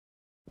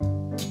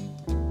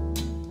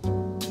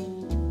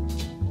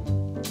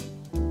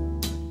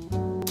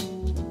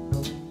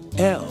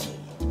L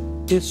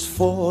is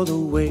for the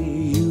way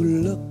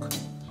you look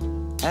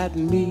at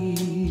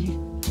me.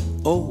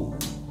 O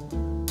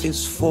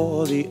is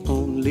for the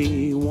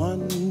only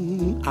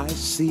one I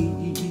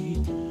see.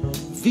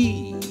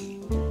 V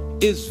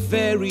is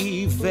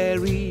very,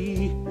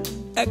 very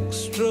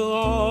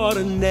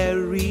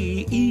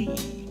extraordinary. E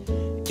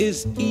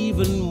is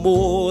even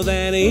more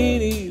than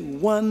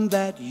anyone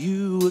that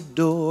you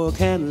adore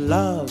can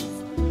love,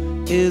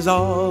 is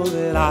all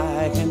that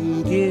I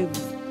can give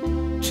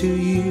to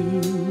you.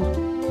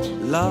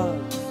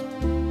 Love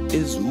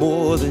is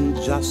more than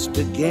just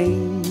a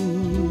game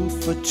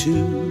for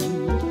two.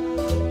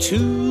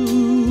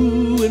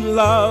 Two in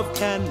love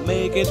can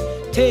make it.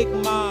 Take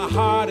my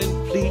heart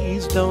and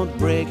please don't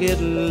break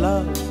it.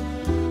 Love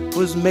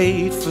was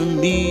made for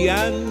me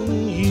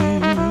and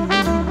you.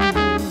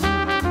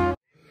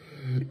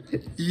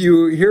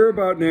 You hear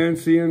about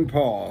Nancy and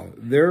Paul.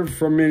 They're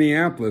from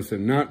Minneapolis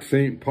and not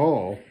St.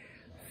 Paul.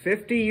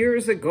 50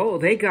 years ago,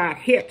 they got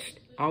hitched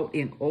out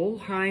in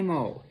Old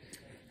Himo.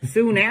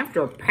 Soon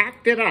after,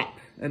 packed it up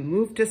and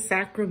moved to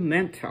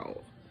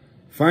Sacramento.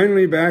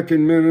 Finally back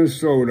in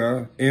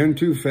Minnesota and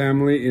to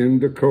family in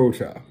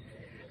Dakota.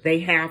 They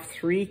have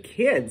 3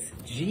 kids.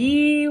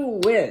 Gee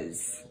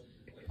whiz.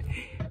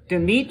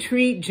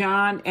 Dimitri,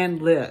 John,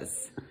 and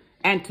Liz.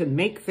 And to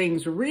make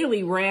things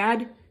really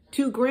rad,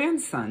 2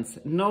 grandsons,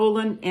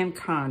 Nolan and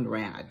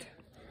Conrad.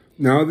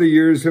 Now the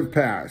years have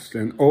passed,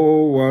 and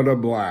oh, what a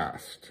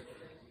blast.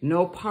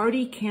 No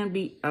party can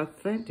be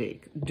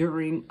authentic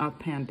during a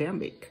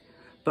pandemic,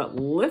 but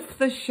lift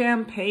the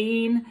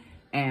champagne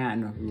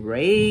and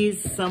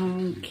raise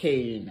some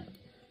cane.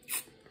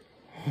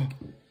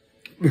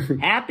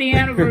 Happy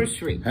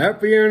anniversary.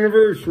 Happy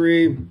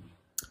anniversary.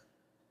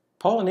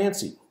 Paul and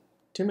Nancy,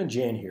 Tim and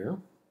Jan here.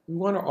 We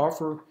want to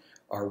offer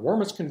our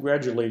warmest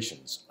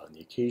congratulations on the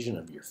occasion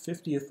of your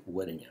 50th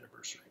wedding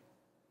anniversary.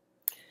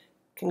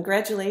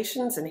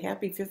 Congratulations and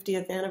happy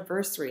 50th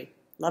anniversary.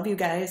 Love you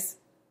guys.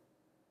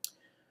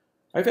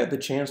 I've had the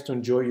chance to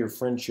enjoy your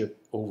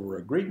friendship over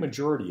a great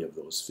majority of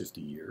those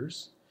 50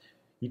 years.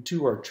 You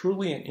two are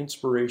truly an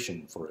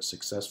inspiration for a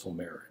successful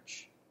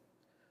marriage.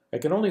 I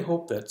can only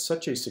hope that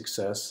such a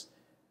success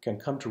can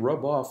come to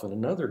rub off on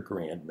another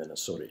grand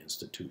Minnesota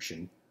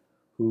institution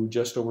who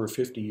just over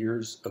 50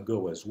 years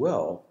ago as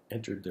well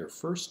entered their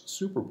first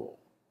Super Bowl.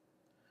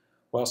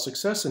 While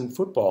success in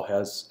football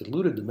has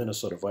eluded the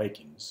Minnesota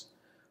Vikings,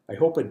 I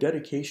hope a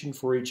dedication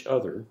for each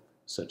other,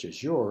 such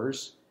as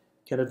yours,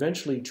 can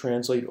eventually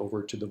translate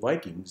over to the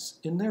Vikings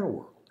in their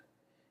world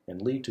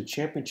and lead to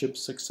championship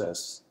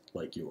success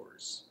like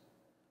yours.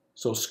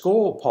 So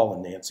skål, Paul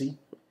and Nancy,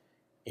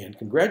 and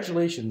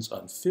congratulations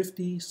on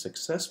 50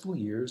 successful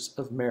years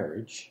of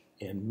marriage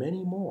and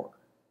many more.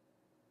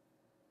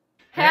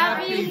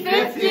 Happy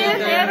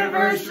 50th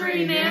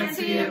anniversary,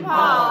 Nancy and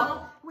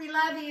Paul. We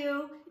love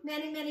you.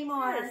 Many, many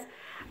more.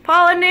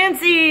 Paul and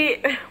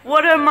Nancy,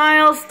 what a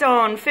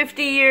milestone.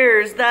 50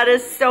 years. That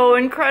is so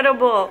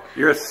incredible.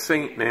 You're a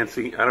saint,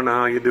 Nancy. I don't know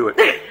how you do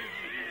it.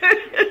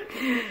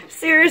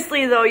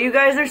 Seriously, though, you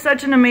guys are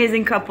such an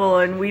amazing couple,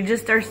 and we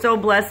just are so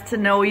blessed to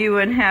know you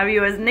and have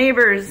you as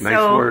neighbors. Nice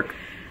work.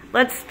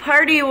 Let's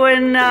party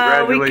when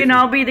we can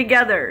all be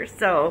together.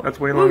 So that's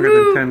way longer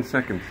than 10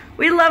 seconds.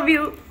 We love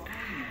you.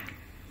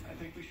 I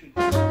think we should...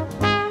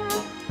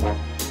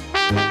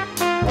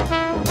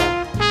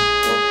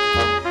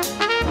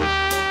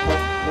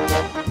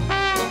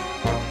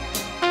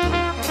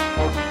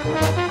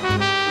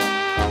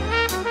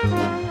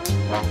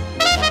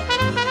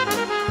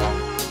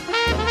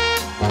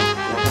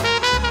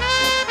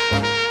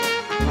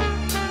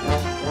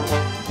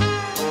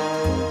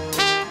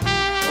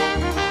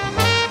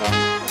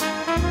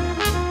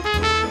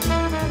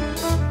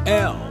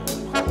 L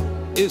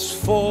is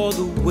for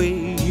the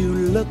way you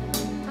look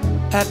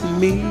at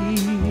me.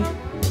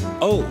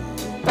 O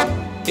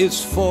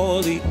is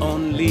for the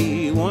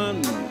only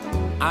one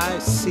I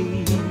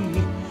see.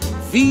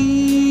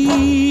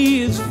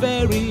 V is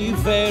very,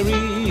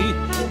 very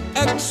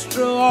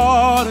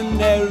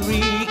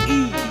extraordinary.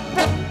 E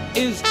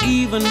is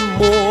even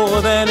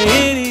more than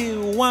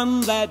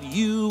anyone that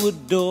you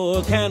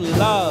adore can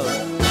love,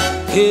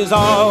 is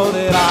all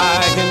that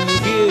I can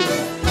give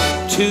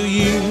to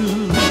you.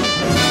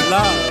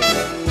 Love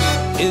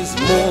is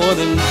more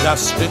than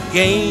just a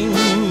game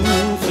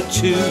for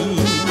two.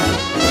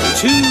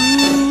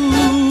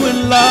 Two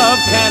in love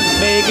can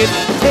make it.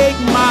 Take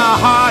my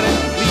heart and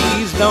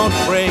please don't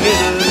break it.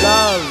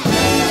 Love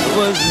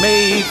was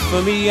made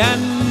for me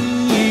and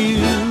you.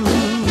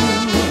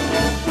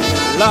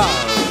 Love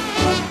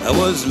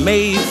was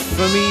made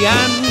for me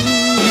and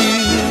you.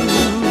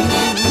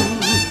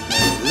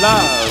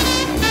 Love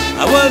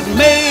was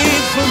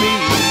made for me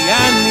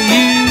and you.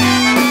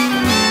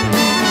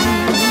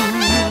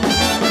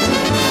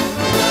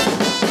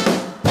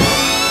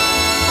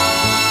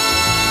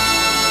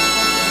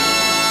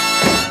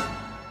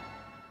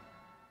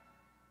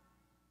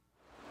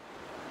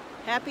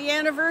 Happy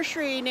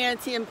anniversary,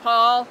 Nancy and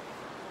Paul.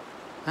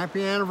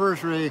 Happy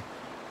anniversary.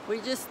 We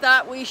just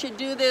thought we should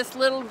do this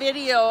little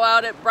video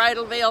out at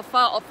Bridal Veil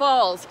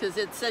Falls because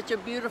it's such a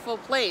beautiful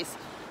place.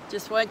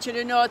 Just want you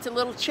to know it's a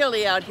little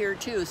chilly out here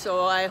too,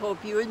 so I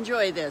hope you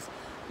enjoy this.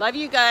 Love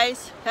you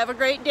guys. Have a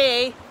great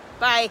day.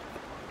 Bye.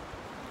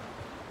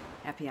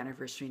 Happy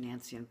anniversary,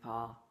 Nancy and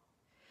Paul.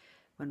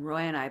 When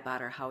Roy and I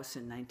bought our house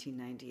in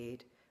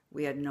 1998,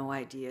 we had no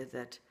idea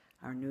that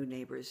our new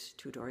neighbors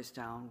 2 doors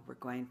down were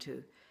going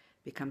to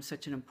become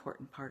such an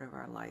important part of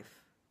our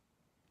life.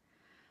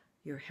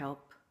 Your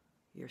help,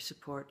 your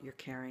support, your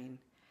caring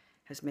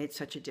has made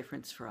such a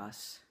difference for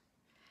us.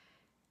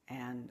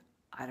 And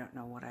I don't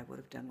know what I would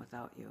have done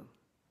without you.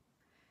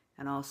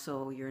 And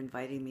also, you're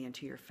inviting me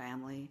into your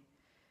family,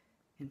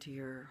 into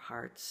your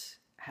hearts,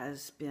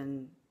 has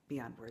been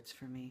beyond words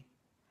for me.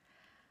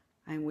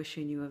 I'm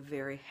wishing you a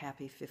very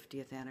happy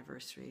 50th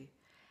anniversary,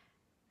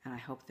 and I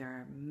hope there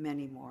are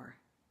many more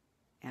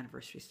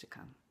anniversaries to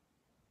come.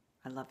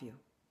 I love you.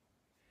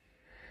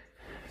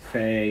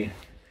 Say,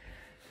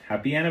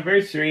 happy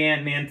anniversary,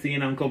 Aunt Nancy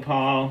and Uncle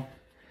Paul.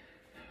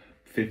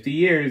 50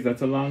 years,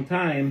 that's a long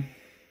time.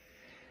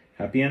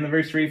 Happy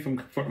anniversary from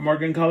Fort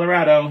Morgan,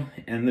 Colorado,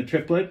 and the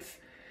triplets,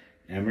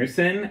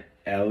 Emerson,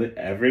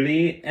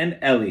 Everly, and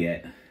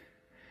Elliot.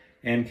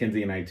 And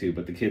Kinsey and I too,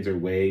 but the kids are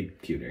way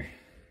cuter.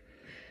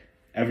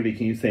 Everly,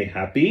 can you say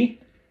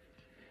happy?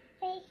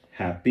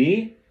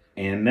 Happy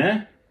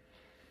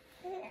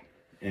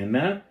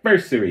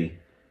anniversary.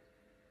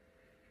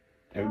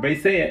 Everybody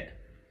say it.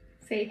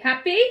 Say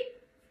happy.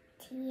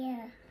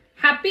 Yeah.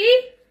 Happy.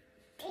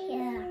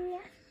 Yeah.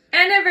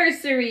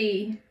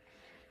 Anniversary.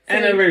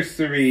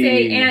 Anniversary.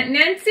 Say Aunt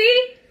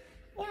Nancy.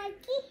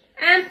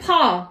 And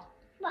Paul.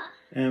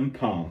 And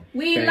Paul.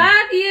 We say,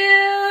 love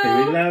you.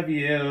 Say we love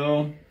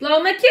you. Blow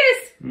him a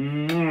kiss.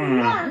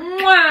 Mwah.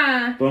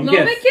 Mwah. Blow him Blow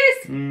him a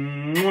kiss.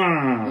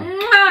 Mwah.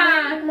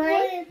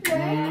 Mwah.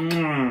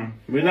 Mwah.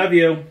 We love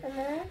you.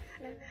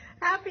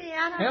 Happy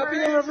anniversary. Happy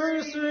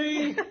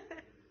anniversary.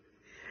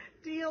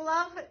 Do you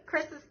love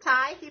Chris's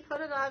tie? He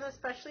put it on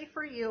especially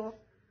for you.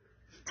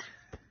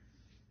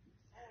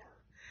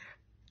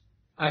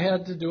 I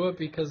had to do it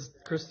because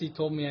Christy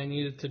told me I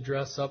needed to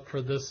dress up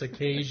for this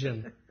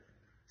occasion.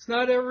 It's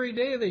not every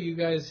day that you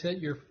guys hit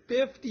your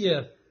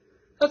 50th.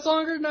 That's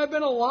longer than I've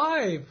been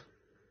alive.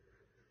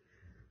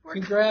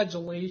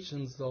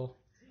 Congratulations, though.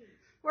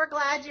 We're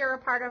glad you're a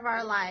part of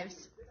our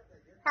lives.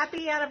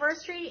 Happy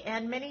anniversary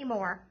and many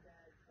more.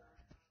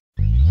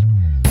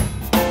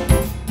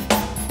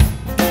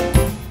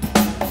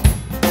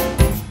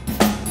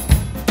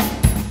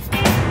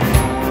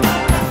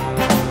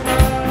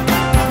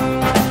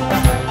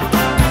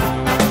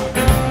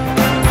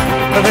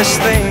 This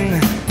thing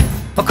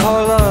I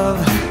call love,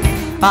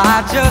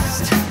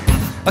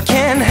 I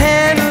can't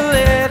handle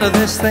it.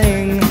 This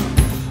thing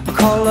I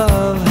call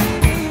love,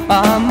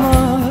 I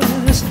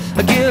must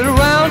get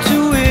around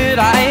to it.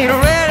 I ain't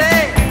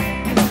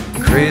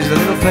ready. Crazy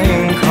little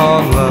thing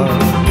called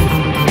love.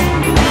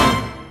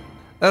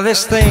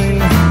 This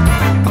thing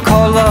I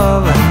call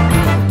love,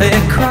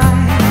 it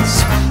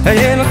cries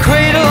in a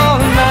cradle all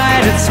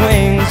night. It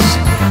swings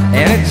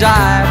and it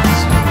jives.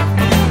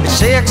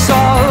 Shakes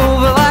all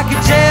over like a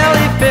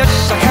jellyfish.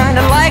 I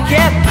kinda like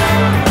it.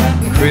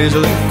 Crazy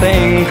little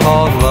thing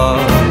called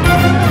love.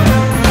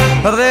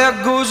 There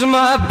goes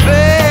my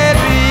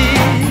baby.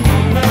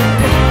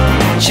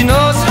 She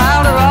knows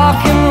how to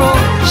rock and roll.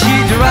 She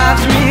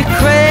drives me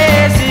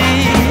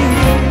crazy.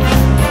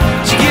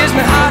 She gives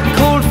me hot and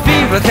cold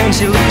fever. Then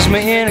she leaves me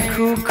in a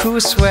cool,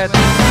 cool sweat.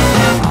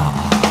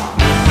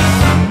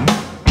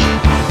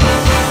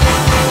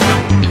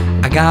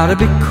 I gotta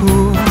be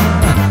cool,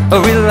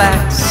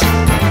 relax,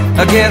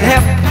 get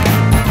hip,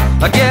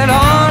 get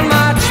on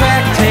my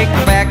track, take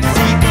a back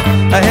seat,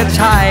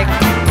 hitchhike,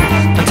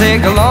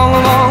 take a long,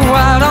 long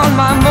ride on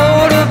my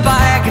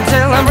motorbike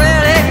until I'm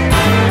ready.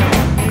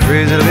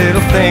 Crazy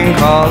little thing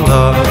called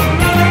love.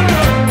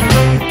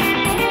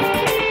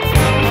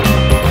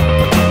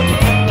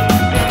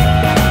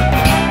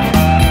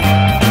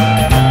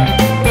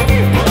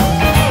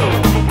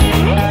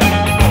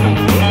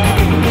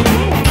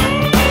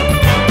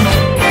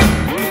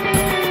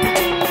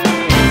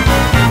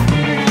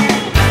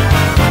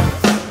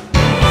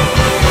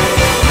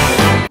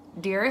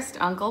 Dearest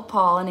Uncle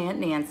Paul and Aunt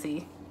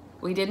Nancy,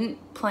 we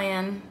didn't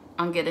plan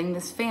on getting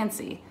this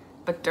fancy,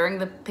 but during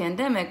the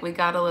pandemic we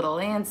got a little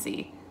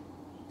antsy.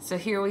 So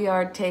here we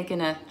are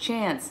taking a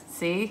chance,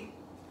 see?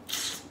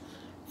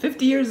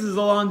 50 years is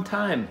a long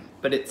time,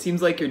 but it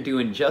seems like you're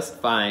doing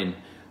just fine.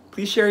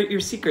 Please share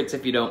your secrets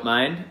if you don't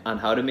mind on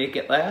how to make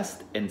it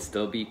last and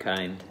still be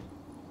kind.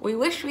 We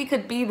wish we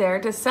could be there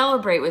to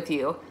celebrate with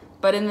you,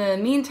 but in the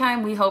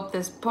meantime we hope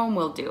this poem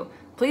will do.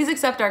 Please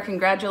accept our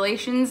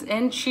congratulations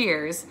and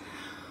cheers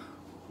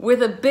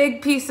with a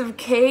big piece of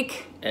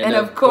cake and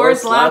of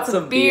course lots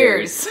of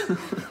beers.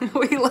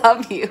 We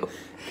love you.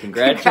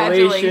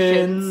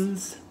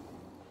 Congratulations.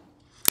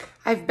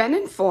 I've been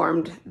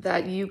informed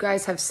that you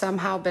guys have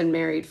somehow been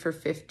married for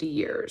 50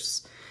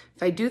 years.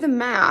 If I do the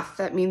math,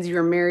 that means you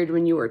were married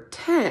when you were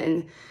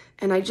 10,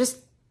 and I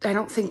just I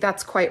don't think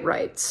that's quite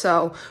right.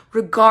 So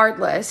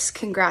regardless,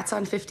 congrats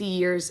on 50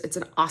 years. It's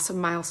an awesome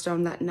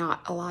milestone that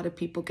not a lot of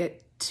people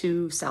get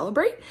to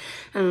celebrate.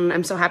 And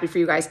I'm so happy for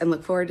you guys and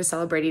look forward to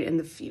celebrating in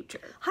the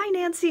future. Hi,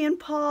 Nancy and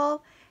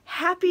Paul.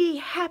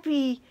 Happy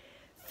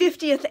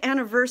 50th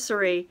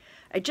anniversary.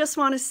 I just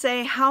want to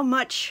say how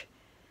much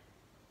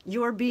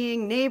your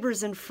being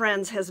neighbors and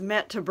friends has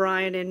meant to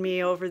Brian and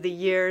me over the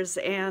years.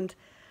 And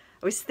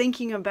I was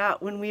thinking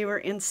about when we were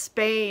in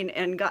Spain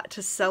and got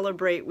to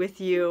celebrate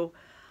with you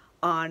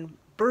on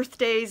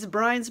birthdays,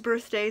 Brian's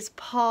birthdays,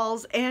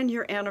 Paul's, and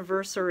your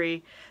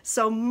anniversary.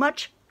 So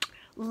much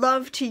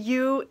love to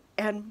you,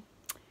 and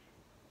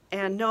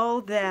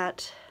know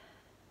that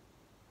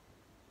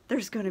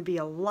there's going to be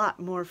a lot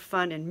more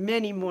fun and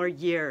many more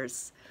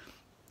years.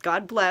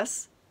 God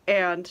bless,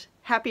 and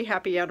happy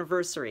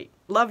anniversary.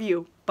 Love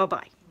you.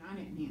 Bye-bye.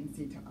 Aunt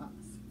Nancy to us.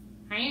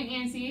 Hi, Aunt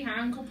Nancy. Hi,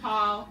 Uncle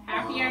Paul.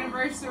 Happy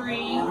anniversary.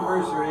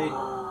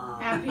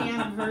 Happy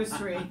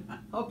anniversary.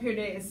 Hope your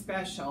day is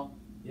special.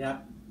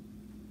 Yep.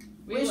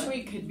 Wish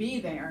we could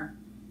be there.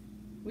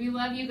 We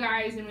love you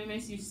guys and we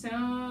miss you so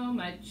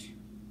much.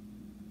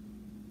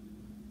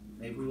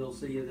 Maybe we'll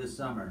see you this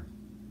summer.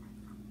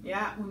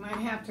 Yeah, we might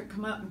have to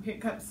come up and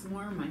pick up some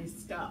more of my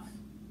stuff.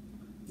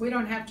 We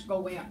don't have to go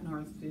way up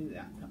north to do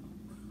that,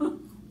 though.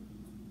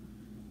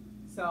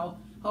 So,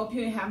 hope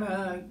you have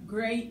a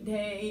great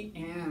day,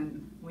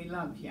 and we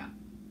love you.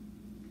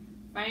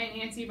 Bye, Aunt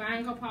Nancy. Bye,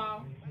 Uncle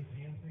Paul.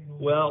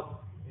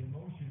 Well,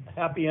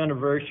 happy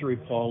anniversary,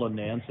 Paul and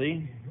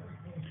Nancy.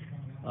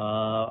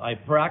 I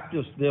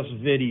practiced this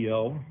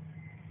video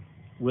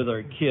with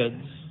our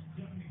kids,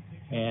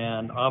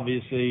 and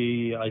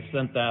obviously I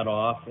sent that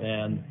off,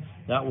 and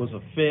that was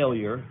a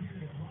failure.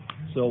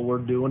 So we're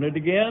doing it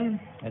again,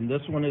 and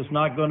this one is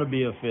not going to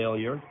be a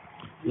failure.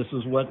 This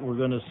is what we're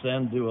going to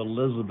send to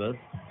Elizabeth,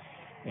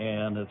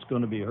 and it's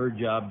going to be her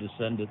job to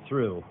send it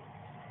through.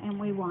 And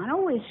we want to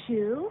wish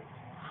you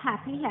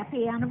happy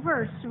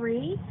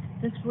anniversary.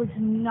 This was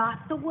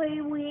not the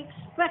way we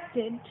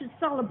expected to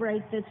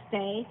celebrate this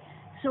day,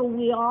 so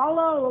we all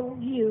owe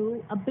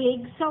you a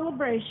big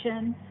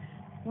celebration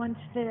once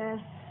this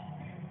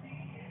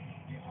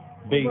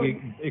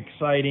big,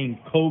 exciting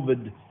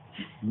COVID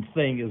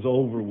thing is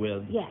over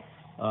with. Yes.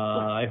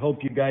 I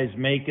hope you guys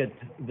make it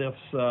this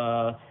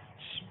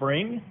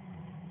spring.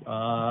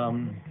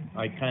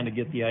 I kind of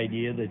get the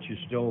idea that you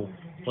still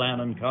plan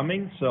on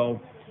coming,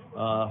 so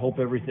hope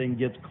everything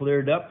gets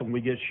cleared up and we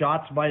get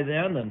shots by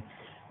then, and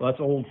us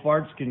old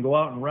farts can go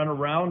out and run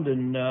around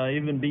and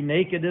even be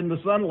naked in the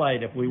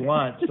sunlight if we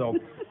want. So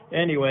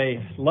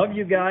anyway, love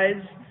you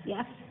guys.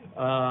 Yes.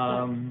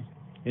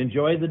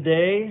 Enjoy the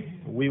day.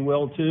 We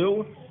will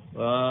too.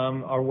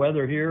 Our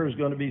weather here is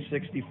going to be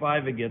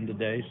 65 again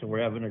today, so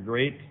we're having a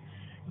great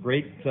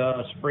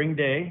spring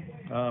day,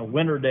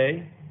 winter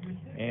day,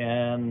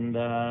 and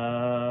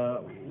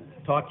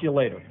talk to you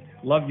later.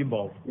 Love you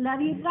both.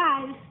 Love you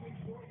guys.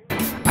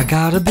 I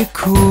gotta be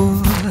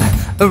cool,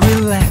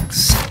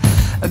 relax,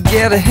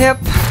 get a hip,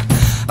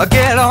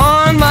 get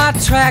on my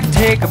track,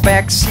 take a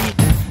back seat,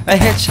 a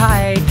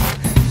hitchhike,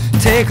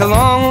 take a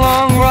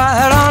long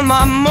ride on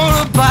my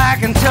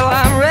motorbike until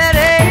I'm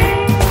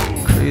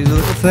ready. Crazy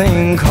little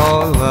thing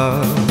called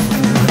love.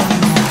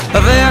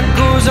 There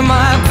goes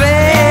my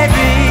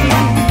baby.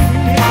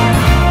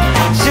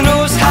 She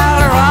knows how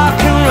to rock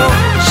and roll.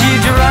 She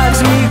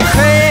drives me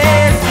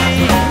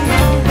crazy.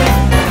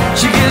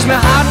 She gives me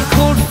hot and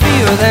cold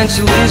fever, then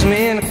she leaves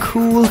me in a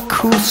cool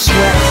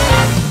sweat.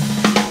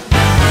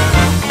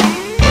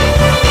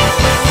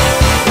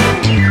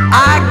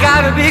 I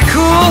gotta be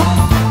cool,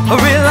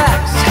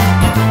 relax,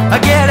 I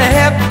get a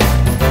hip,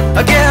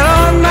 I get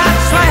on my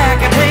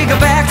track, I take a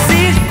back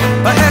seat,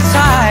 a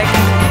hitchhike,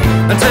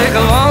 I take a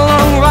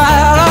long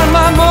ride on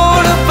my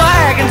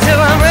motorbike until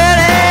I'm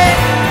ready.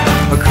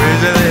 A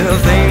crazy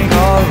little thing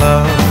called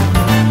love.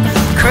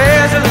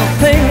 Crazy little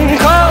thing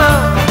called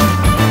love.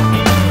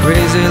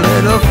 Crazy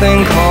little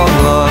thing called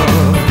love.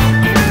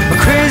 A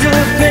crazy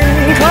little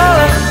thing called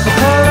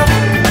love.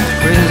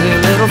 Crazy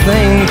little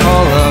thing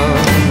called love.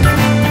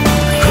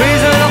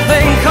 Crazy little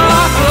thing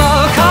called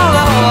love. Called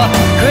love.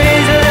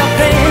 Crazy little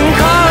thing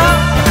called love.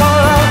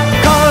 Called love.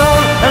 Called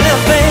love. A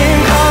little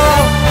thing called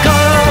love.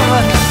 Called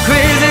love.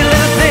 Crazy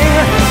little thing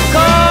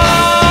called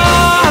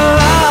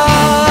love.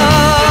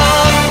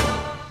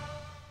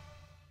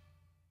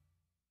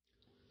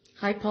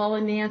 Hi, Paul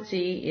and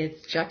Nancy.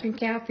 It's Chuck and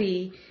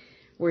Kathy.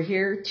 We're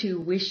here to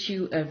wish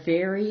you a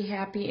very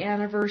happy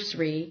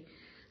anniversary.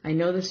 I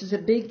know this is a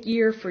big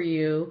year for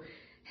you.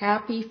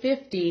 Happy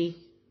 50.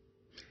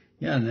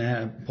 Yeah,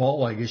 and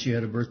Paul, I guess you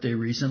had a birthday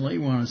recently.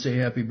 We want to say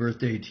happy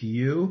birthday to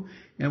you.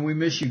 And we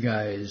miss you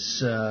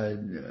guys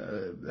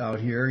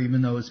out here,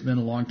 even though it's been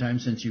a long time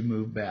since you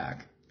moved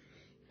back.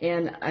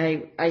 And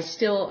I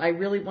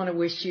really want to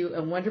wish you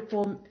a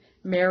wonderful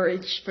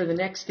marriage for the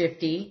next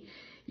 50.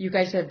 You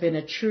guys have been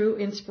a true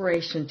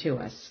inspiration to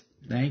us.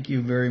 Thank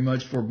you very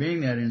much for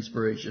being that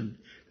inspiration,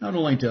 not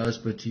only to us,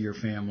 but to your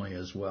family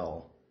as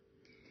well.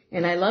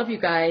 And I love you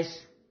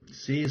guys.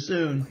 See you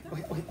soon.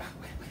 Wait.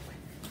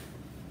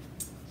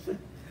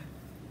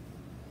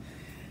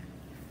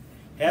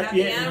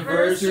 Happy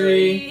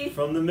anniversary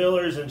from the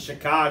Millers in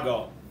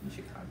Chicago.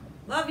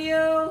 Love you.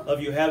 Love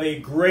you. Have a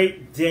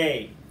great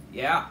day.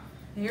 Yeah.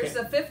 Here's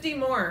the 50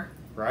 more.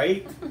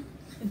 Right?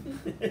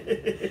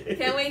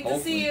 Can't wait to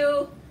see you.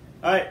 All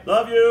right.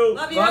 Love you.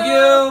 Love you. Love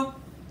you.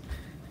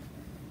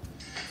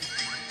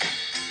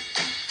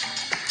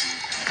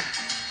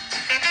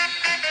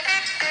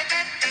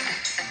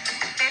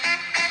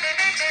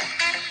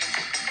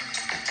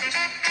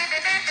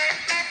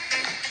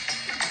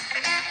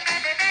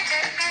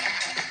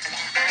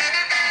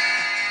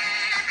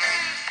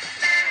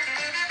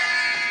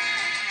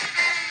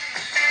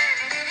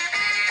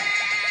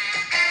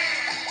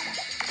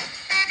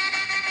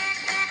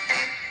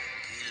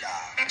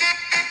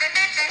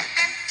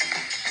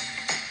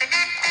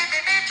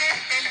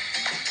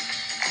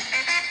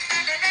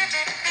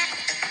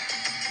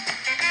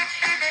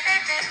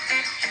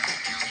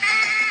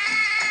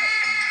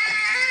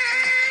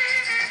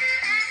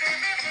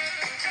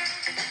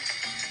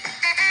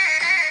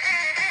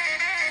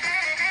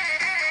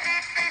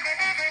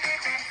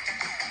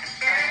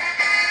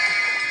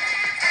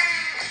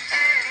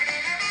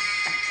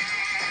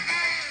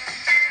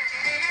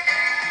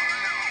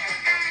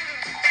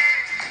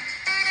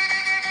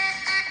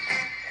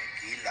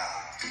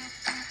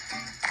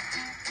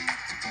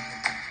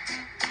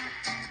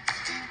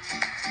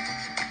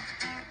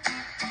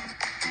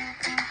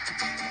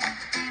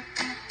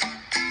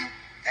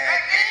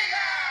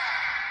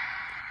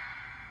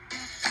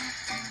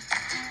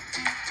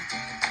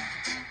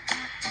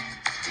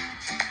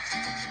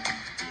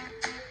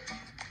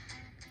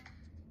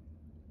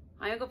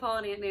 Hi, Uncle Paul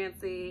and Aunt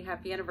Nancy.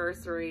 Happy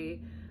anniversary.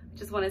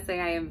 Just want to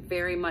say I am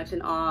very much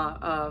in awe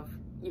of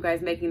you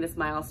guys making this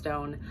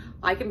milestone.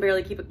 I can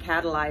barely keep a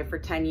cat alive for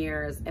 10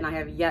 years and I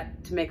have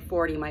yet to make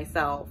 40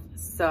 myself.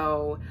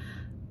 So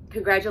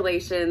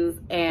congratulations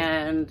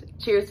and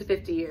cheers to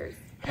 50 years.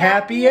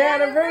 Happy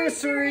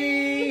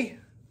anniversary!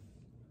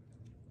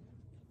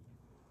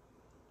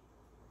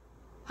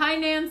 Hi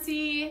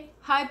Nancy,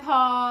 hi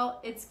Paul,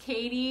 it's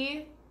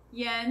Katie,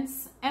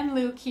 Jens, and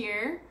Luke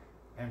here.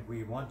 And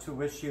we want to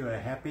wish you a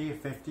happy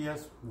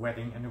 50th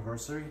wedding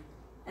anniversary.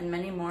 And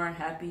many more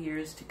happy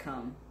years to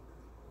come.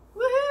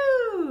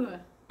 Woohoo!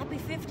 Happy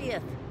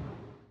 50th.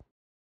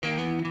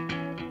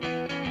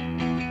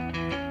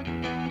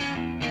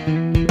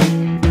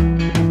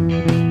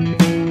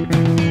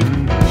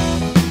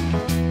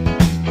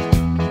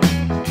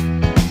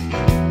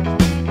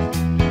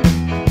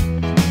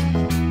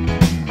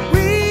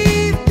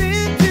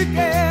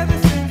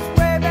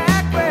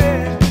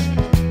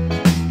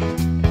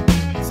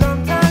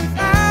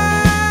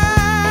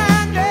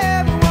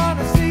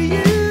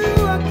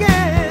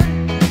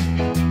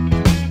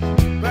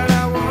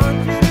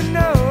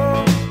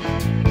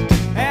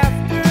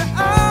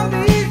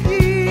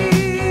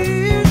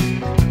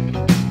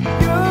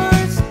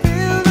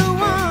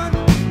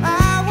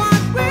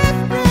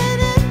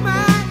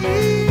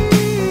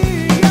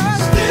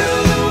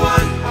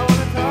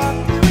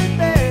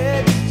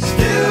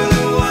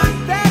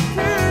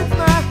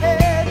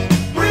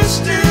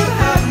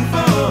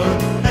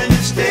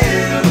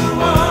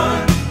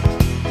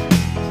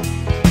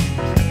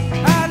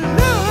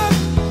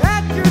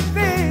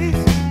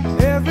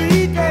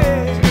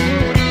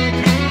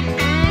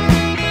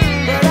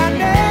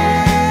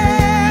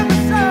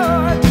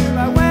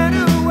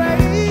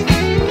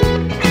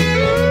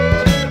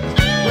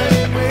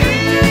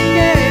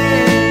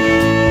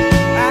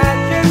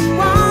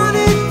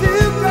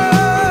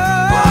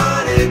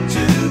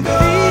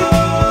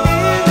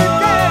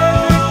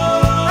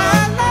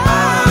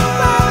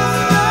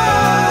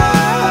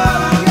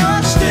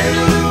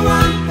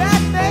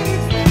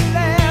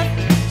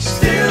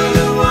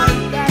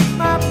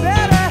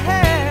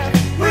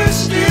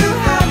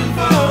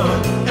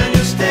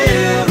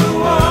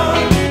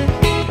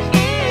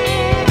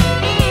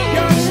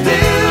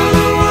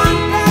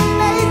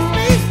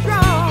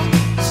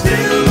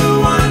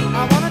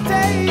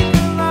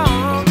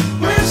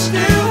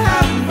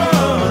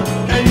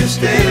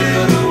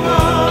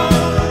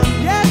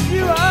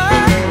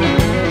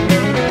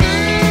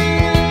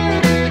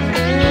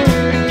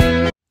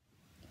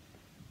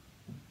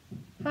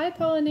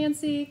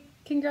 Nancy,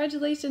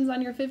 congratulations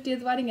on your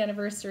 50th wedding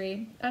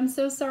anniversary. I'm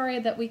so sorry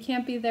that we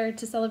can't be there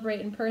to celebrate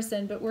in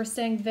person, but we're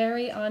staying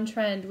very on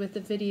trend with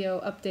the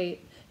video update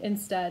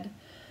instead.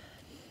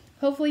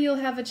 Hopefully you'll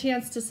have a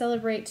chance to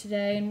celebrate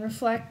today and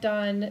reflect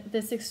on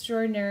this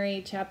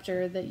extraordinary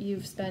chapter that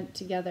you've spent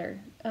together.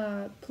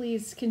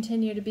 Please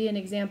continue to be an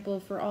example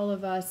for all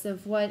of us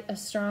of what a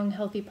strong,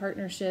 healthy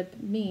partnership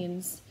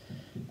means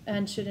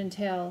and should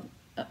entail.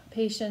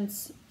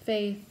 Patience,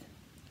 faith,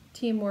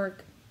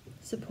 teamwork,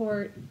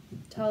 support,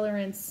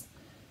 tolerance,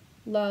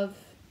 love,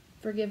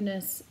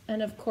 forgiveness,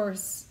 and of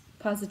course,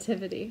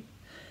 positivity.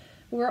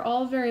 We're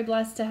all very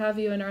blessed to have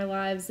you in our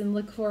lives and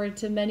look forward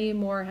to many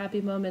more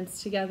happy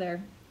moments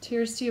together.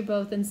 Cheers to you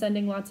both and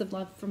sending lots of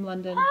love from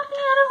London. Happy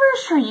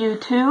anniversary, you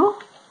two.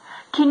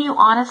 Can you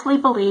honestly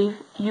believe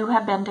you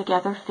have been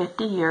together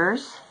 50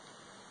 years?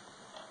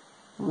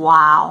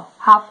 Wow,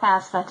 how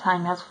fast that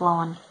time has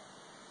flown.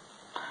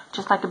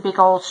 just like a big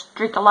old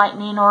streak of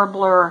lightning or a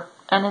blur,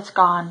 and it's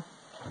gone.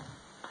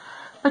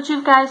 But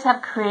you guys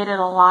have created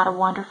a lot of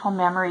wonderful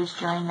memories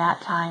during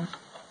that time.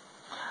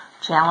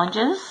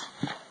 Challenges,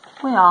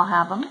 we all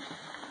have them.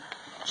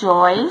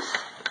 Joys,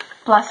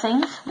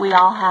 blessings, we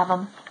all have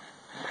them.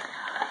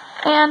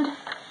 And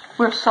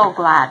we're so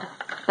glad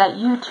that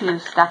you two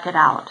stuck it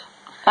out.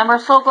 And we're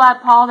so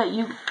glad, Paul, that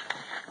you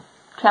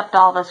kept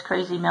all us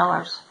crazy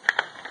Millers.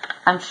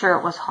 I'm sure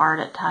it was hard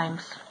at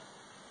times.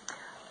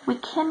 We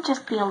can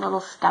just be a little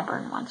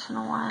stubborn once in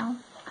a while.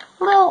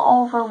 A little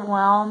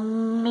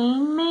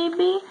overwhelming,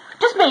 maybe.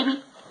 Just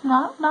maybe.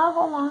 Not a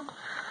whole lot.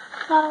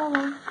 Not a whole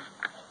lot.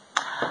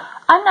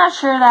 I'm not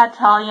sure that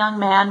tall young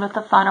man with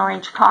the fun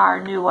orange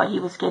car knew what he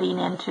was getting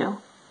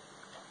into.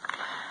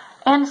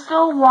 And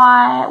still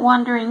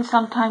wondering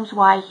sometimes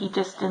why he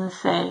just didn't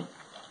say,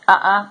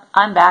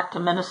 I'm back to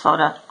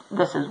Minnesota.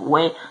 This is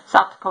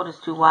South Dakota's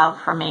too wild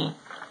for me.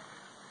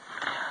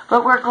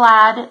 But we're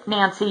glad,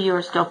 Nancy, you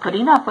are still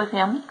putting up with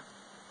him.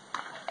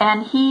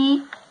 And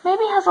he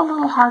maybe has a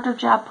little harder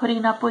job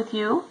putting up with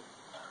you.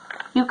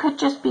 You could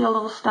just be a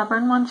little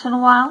stubborn once in a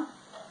while.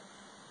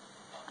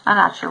 I'm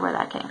not sure where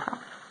that came from.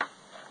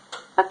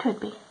 But could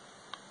be.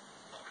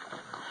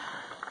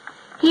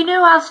 He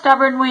knew how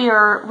stubborn we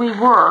were,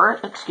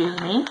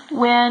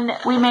 when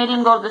we made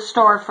him go to the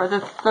store for the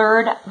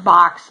 3rd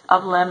box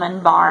of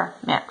lemon bar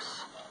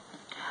mix.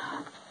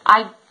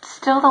 I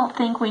still don't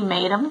think we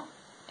made him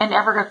and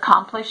ever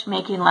accomplished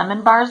making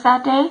lemon bars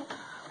that day,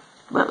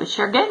 but we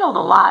sure giggled a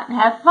lot and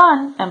had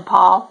fun. And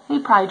Paul, he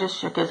probably just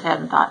shook his head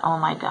and thought, oh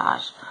my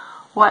gosh,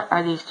 what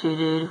are these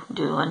two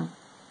doing?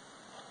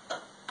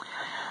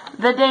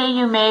 The day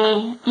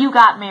you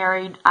got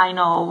married, I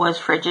know, was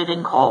frigid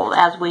and cold,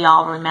 as we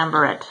all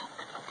remember it.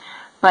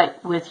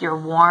 But with your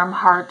warm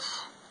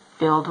hearts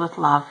filled with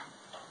love,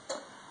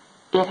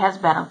 it has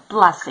been a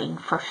blessing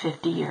for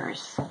 50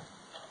 years.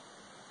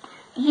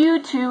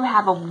 You two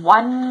have a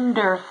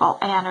wonderful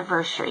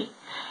anniversary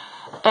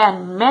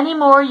and many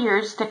more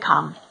years to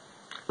come.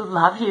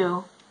 Love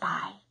you.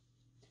 Bye.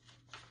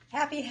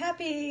 Happy,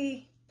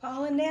 happy,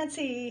 Paul and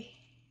Nancy.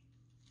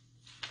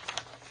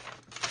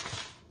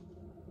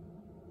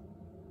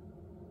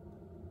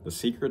 The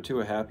secret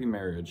to a happy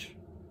marriage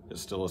is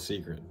still a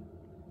secret.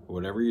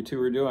 Whatever you two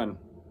are doing,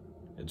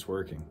 it's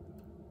working.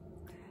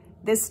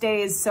 This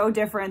day is so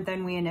different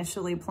than we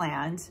initially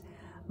planned,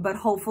 but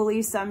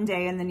hopefully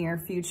someday in the near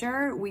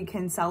future, we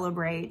can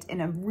celebrate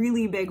in a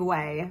really big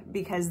way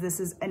because this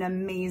is an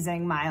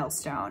amazing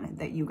milestone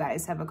that you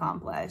guys have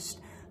accomplished.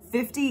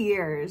 50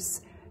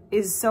 years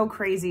is so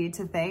crazy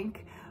to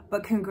think,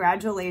 but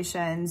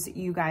congratulations.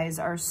 You guys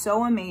are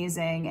so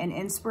amazing and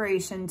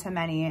inspiration to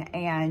many,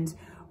 and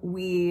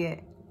we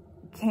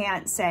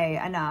can't say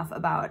enough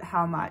about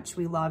how much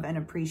we love and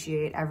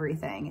appreciate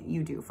everything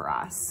you do for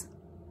us.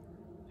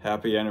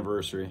 Happy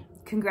anniversary.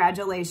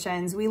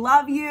 Congratulations. We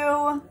love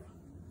you.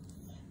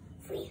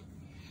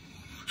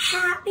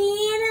 Happy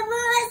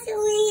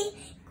anniversary,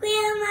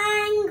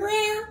 Grandma and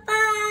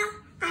Grandpa.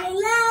 I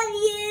love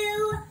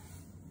you.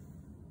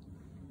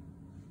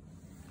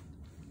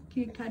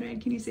 Okay, Conrad,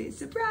 can you say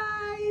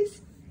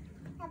surprise?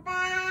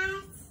 Bye-bye.